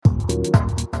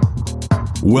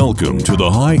Welcome to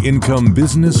the High Income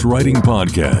Business Writing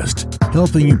Podcast,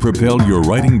 helping you propel your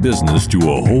writing business to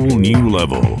a whole new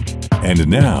level. And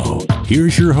now,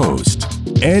 here's your host,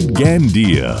 Ed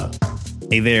Gandia.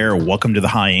 Hey there, welcome to the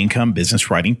High Income Business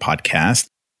Writing Podcast.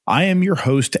 I am your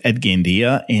host, Ed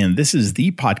Gandia, and this is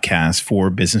the podcast for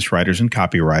business writers and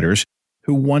copywriters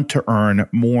who want to earn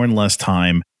more and less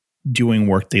time doing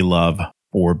work they love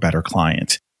for better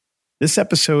clients. This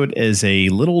episode is a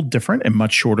little different and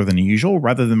much shorter than usual.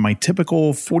 Rather than my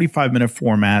typical 45-minute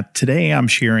format, today I'm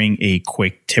sharing a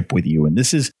quick tip with you. And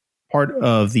this is part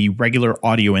of the regular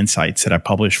audio insights that I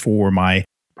publish for my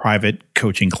private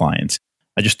coaching clients.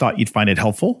 I just thought you'd find it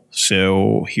helpful.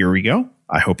 So here we go.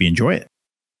 I hope you enjoy it.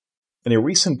 In a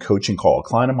recent coaching call, a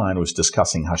client of mine was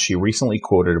discussing how she recently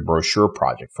quoted a brochure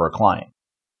project for a client.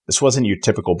 This wasn't your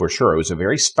typical brochure. It was a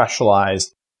very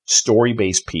specialized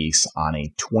story-based piece on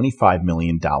a $25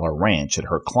 million ranch that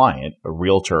her client, a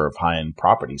realtor of high-end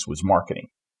properties, was marketing.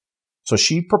 So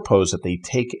she proposed that they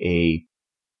take a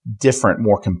different,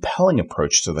 more compelling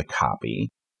approach to the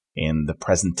copy and the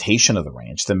presentation of the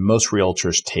ranch than most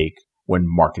realtors take when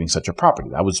marketing such a property.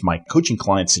 That was my coaching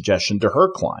client's suggestion to her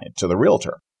client, to the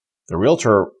realtor. The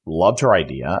realtor loved her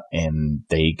idea, and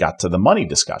they got to the money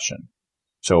discussion.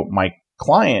 So my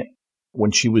client,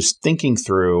 when she was thinking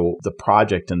through the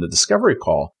project and the discovery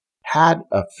call, had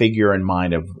a figure in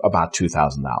mind of about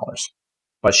 $2,000.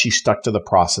 But she stuck to the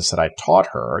process that I taught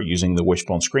her using the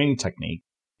wishbone screening technique,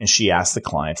 and she asked the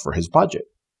client for his budget.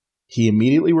 He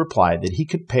immediately replied that he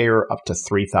could pay her up to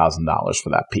 $3,000 for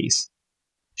that piece.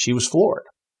 She was floored.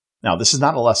 Now, this is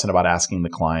not a lesson about asking the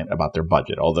client about their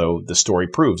budget, although the story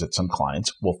proves that some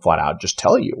clients will flat out just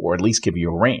tell you, or at least give you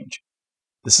a range.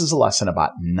 This is a lesson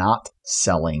about not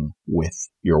selling with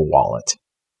your wallet.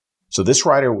 So this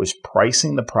writer was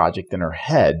pricing the project in her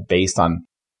head based on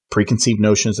preconceived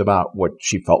notions about what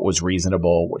she felt was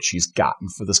reasonable, what she's gotten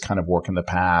for this kind of work in the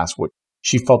past, what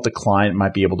she felt the client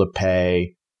might be able to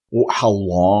pay, how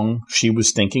long she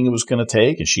was thinking it was going to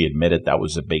take. And she admitted that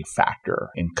was a big factor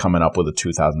in coming up with the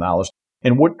 $2,000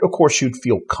 and what, of course, she'd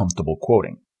feel comfortable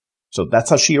quoting. So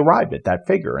that's how she arrived at that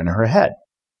figure in her head.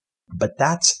 But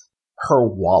that's her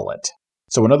wallet.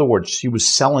 So in other words, she was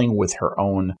selling with her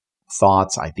own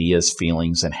thoughts, ideas,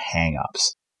 feelings, and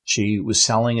hang-ups. She was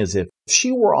selling as if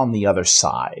she were on the other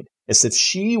side, as if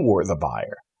she were the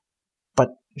buyer. But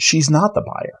she's not the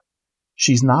buyer.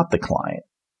 She's not the client.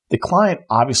 The client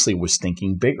obviously was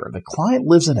thinking bigger. The client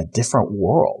lives in a different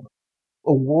world,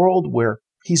 a world where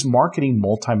he's marketing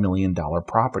multi-million-dollar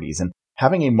properties and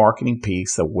having a marketing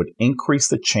piece that would increase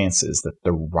the chances that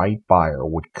the right buyer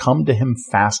would come to him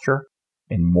faster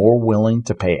and more willing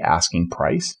to pay asking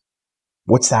price.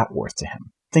 What's that worth to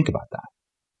him? Think about that.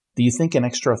 Do you think an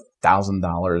extra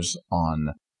 $1,000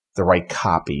 on the right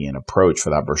copy and approach for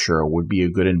that brochure would be a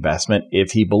good investment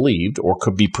if he believed or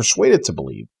could be persuaded to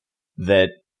believe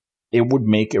that it would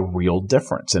make a real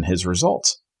difference in his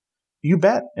results? You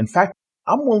bet. In fact,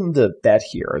 I'm willing to bet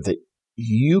here that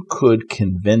you could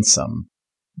convince him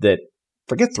that,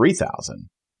 forget $3,000, $4,000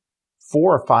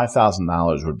 or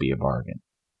 $5,000 would be a bargain.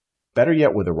 Better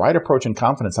yet, with the right approach and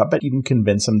confidence, I bet you can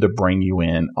convince him to bring you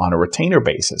in on a retainer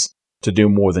basis to do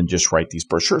more than just write these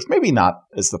brochures. Maybe not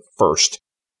as the first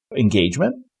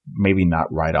engagement, maybe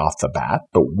not right off the bat,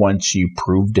 but once you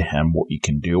prove to him what you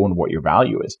can do and what your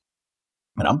value is.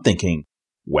 And I'm thinking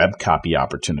web copy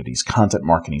opportunities, content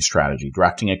marketing strategy,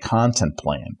 drafting a content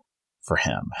plan for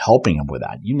him, helping him with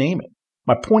that, you name it.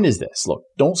 My point is this. Look,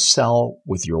 don't sell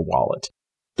with your wallet.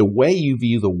 The way you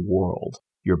view the world,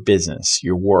 your business,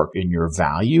 your work, and your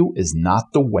value is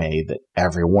not the way that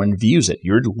everyone views it.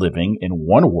 You're living in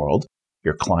one world.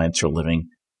 Your clients are living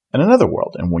in another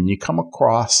world. And when you come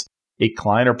across a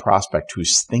client or prospect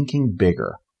who's thinking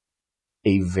bigger,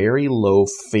 a very low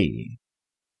fee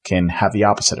can have the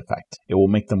opposite effect. It will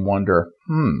make them wonder,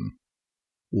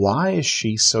 why is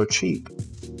she so cheap?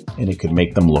 And it could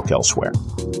make them look elsewhere.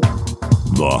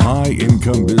 The High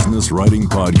Income Business Writing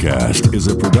Podcast is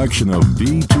a production of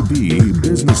B2B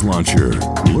Business Launcher.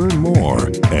 Learn more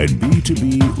at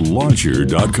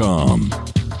b2blauncher.com.